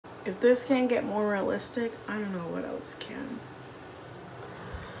If this can't get more realistic, I don't know what else can.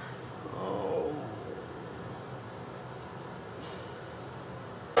 Oh.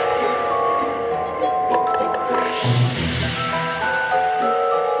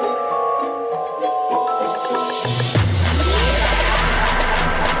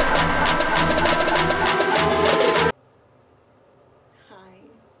 Hi.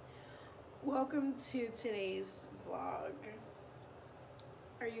 Welcome to today's vlog.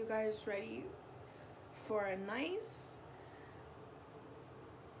 Are you guys ready for a nice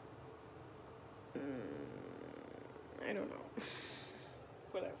I don't know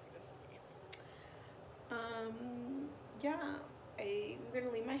what I was gonna say. Yeah, I'm gonna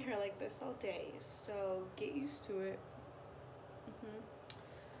leave my hair like this all day, so get used to it.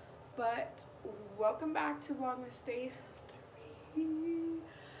 But welcome back to Vlogmas Day 3.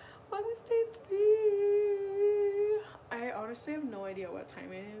 Vlogmas Day 3. I honestly have no idea what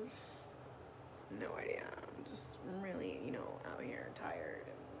time it is. No idea. I'm just really, out here tired.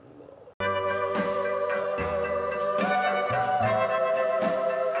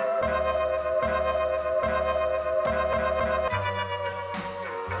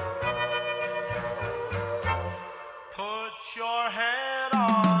 Put your head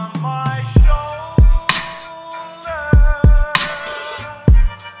on my shoulder,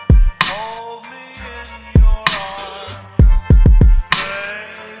 hold me in your arms,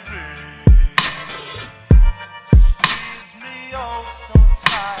 baby, squeeze me oh so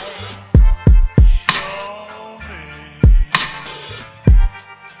tight, show me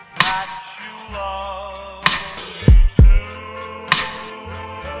that you love me too.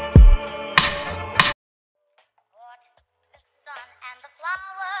 The sun and the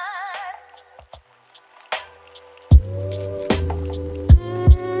flowers.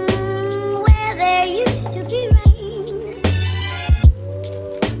 Where there used to be rain.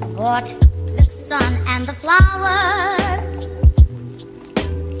 What? The sun and the flowers.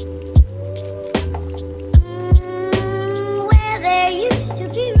 Where there used to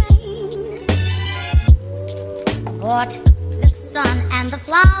be rain. What? The sun and the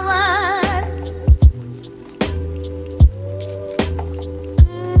flowers.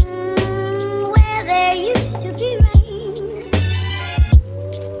 There used to be rain.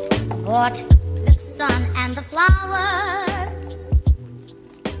 What? The sun and the flowers.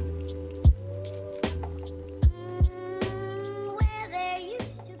 Where there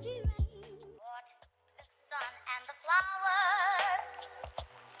used to be rain. What? The sun and the flowers.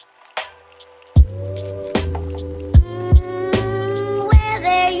 Where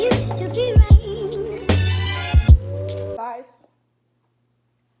there used to be rain. Guys,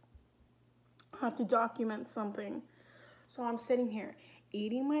 I have to document something. So I'm sitting here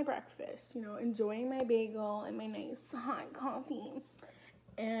eating my breakfast, enjoying my bagel and my nice hot coffee,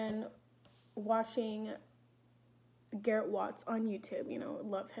 and watching Garrett Watts on YouTube.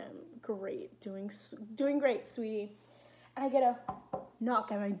 Love him. Great. Doing great, sweetie. And I get a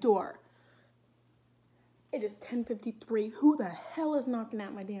knock at my door. It is 10:53. Who the hell is knocking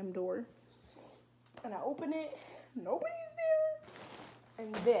at my damn door? And I open it. Nobody's there.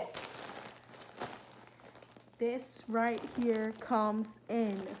 And this right here comes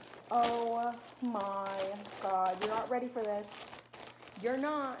in. Oh my God. You're not ready for this. You're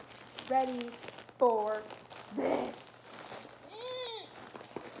not ready for this.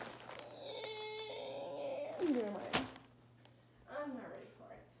 I'm not ready for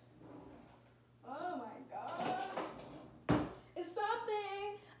it. Oh my God. It's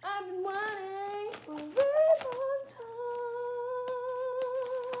something I've been wanting for a very long time.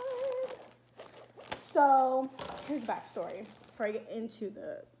 So, here's the backstory before I get into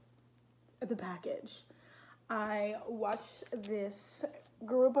the package. I watched this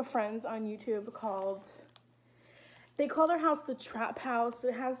group of friends on YouTube called, they call their house the Trap House.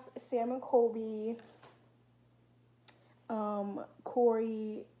 It has Sam and Colby,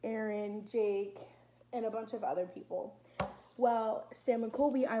 Corey, Aaron, Jake, and a bunch of other people. Well, Sam and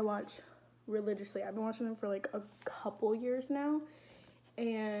Colby I watch religiously. I've been watching them for like a couple years now.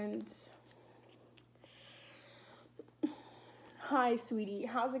 And hi, sweetie.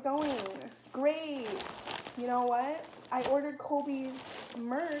 How's it going? Great. You know what? I ordered Colby's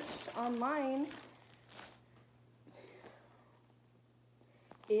merch online.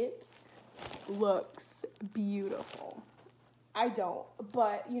 It looks beautiful. I don't,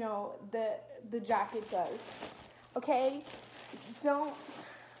 but the jacket does. Okay? Don't.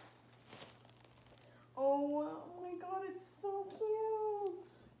 Oh my God, it's so cute.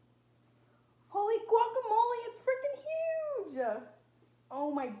 Holy guacamole, it's freaking huge.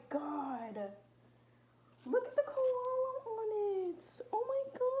 Oh my God. Look at the koala on it. Oh my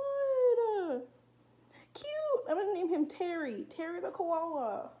God. name him Terry. Terry the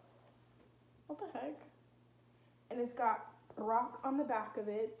koala. What the heck? And it's got a rock on the back of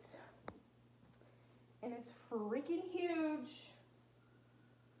it. And it's freaking huge.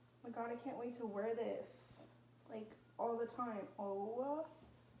 Oh my god, I can't wait to wear this. Like, all the time. Oh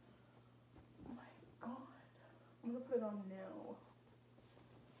my god. I'm gonna put it on now.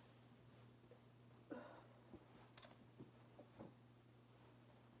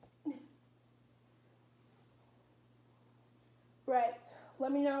 Right.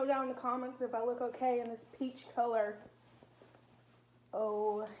 Let me know down in the comments if I look okay in this peach color.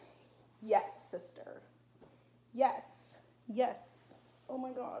 Oh, yes, sister. Yes. Yes. Oh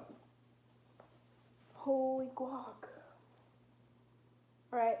my god. Holy guac.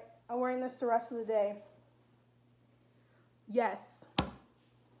 Alright, I'm wearing this the rest of the day. Yes.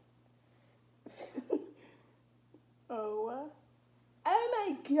 Oh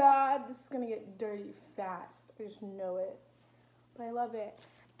my god. This is gonna get dirty fast. I just know it. But I love it.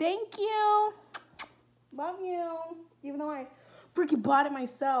 Thank you. Love you. Even though I freaking bought it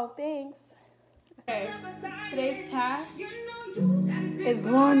myself. Thanks. Okay. Today's task is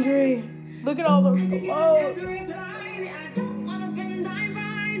laundry. Look at all those clothes.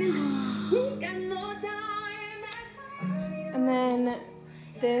 And then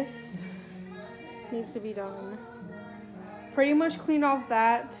this needs to be done. Pretty much cleaned off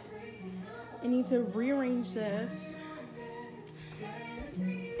that. I need to rearrange this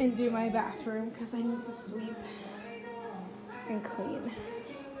and do my bathroom because I need to sweep and clean.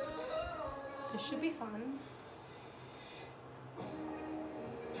 This should be fun.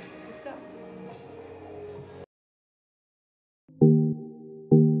 Let's go.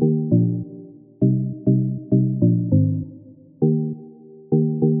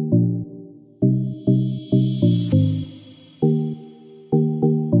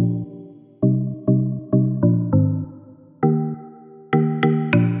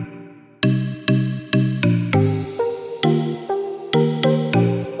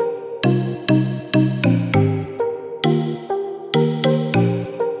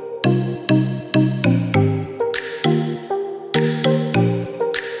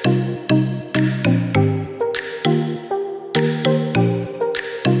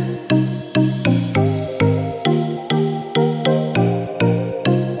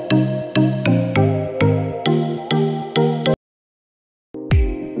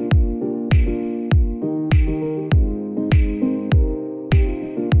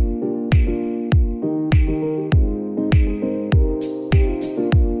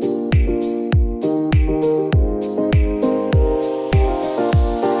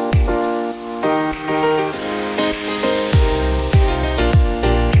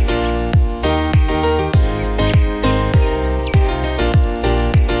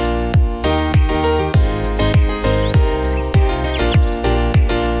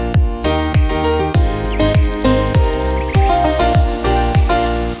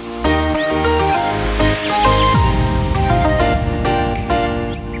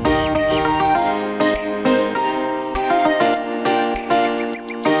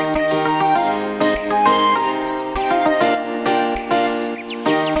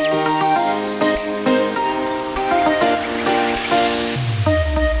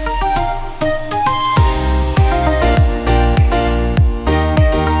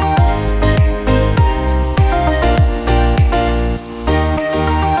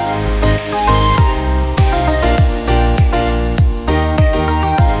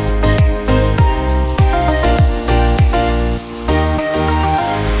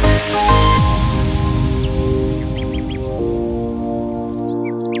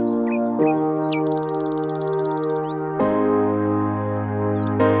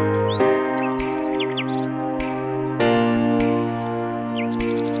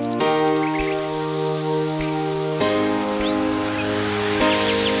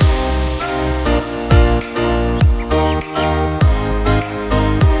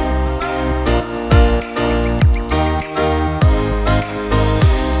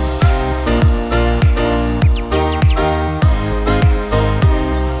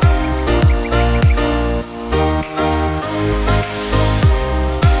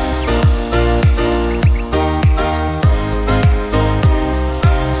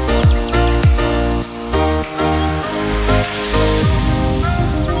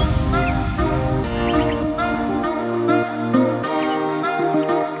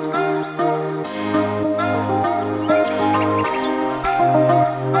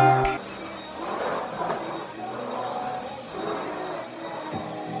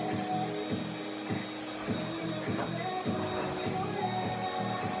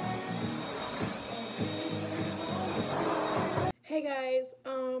 Hey guys,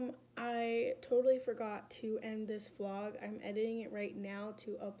 I totally forgot to end this vlog. I'm editing it right now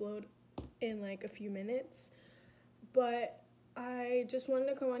to upload in like a few minutes, but I just wanted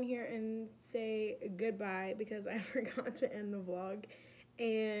to come on here and say goodbye because I forgot to end the vlog,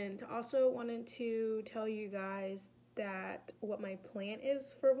 and also wanted to tell you guys that what my plan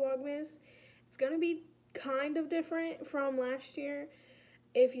is for Vlogmas. It's gonna be kind of different from last year.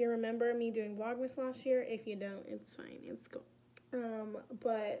 If you remember me doing Vlogmas last year, if you don't, it's fine, it's cool.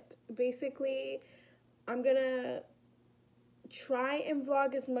 But basically, I'm gonna try and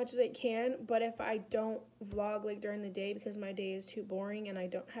vlog as much as I can, but if I don't vlog like during the day because my day is too boring and I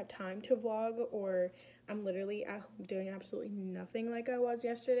don't have time to vlog, or I'm literally at home doing absolutely nothing like I was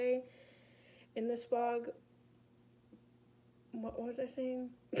yesterday in this vlog. What was I saying?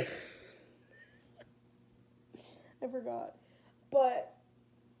 I forgot. But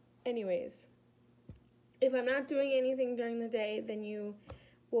anyways, if I'm not doing anything during the day, then you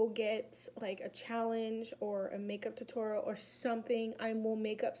will get like a challenge or a makeup tutorial or something. I will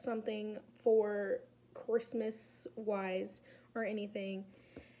make up something for Christmas wise or anything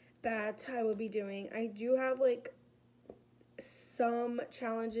that I will be doing. I do have like some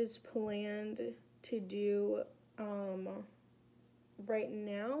challenges planned to do. Right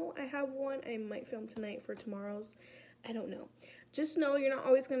now I have one I might film tonight for tomorrow's. I don't know. Just know you're not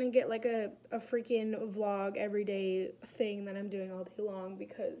always going to get like a freaking vlog everyday thing that I'm doing all day long,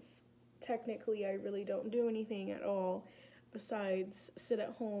 because technically I really don't do anything at all besides sit at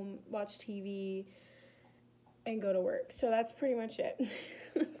home, watch TV, and go to work. So that's pretty much it.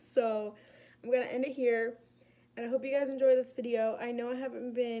 So I'm going to end it here, and I hope you guys enjoy this video. I know I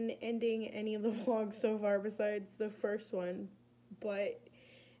haven't been ending any of the vlogs so far besides the first one, but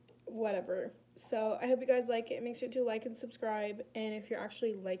whatever. So I hope you guys like it. Make sure to like and subscribe, and if you're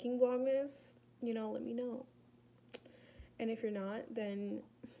actually liking Vlogmas, you know, let me know. And if you're not, then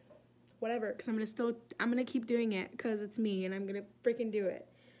whatever, because I'm gonna keep doing it because it's me and I'm gonna freaking do it.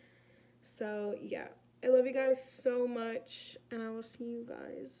 So yeah, I love you guys so much, and I will see you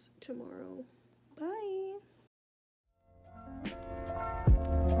guys tomorrow.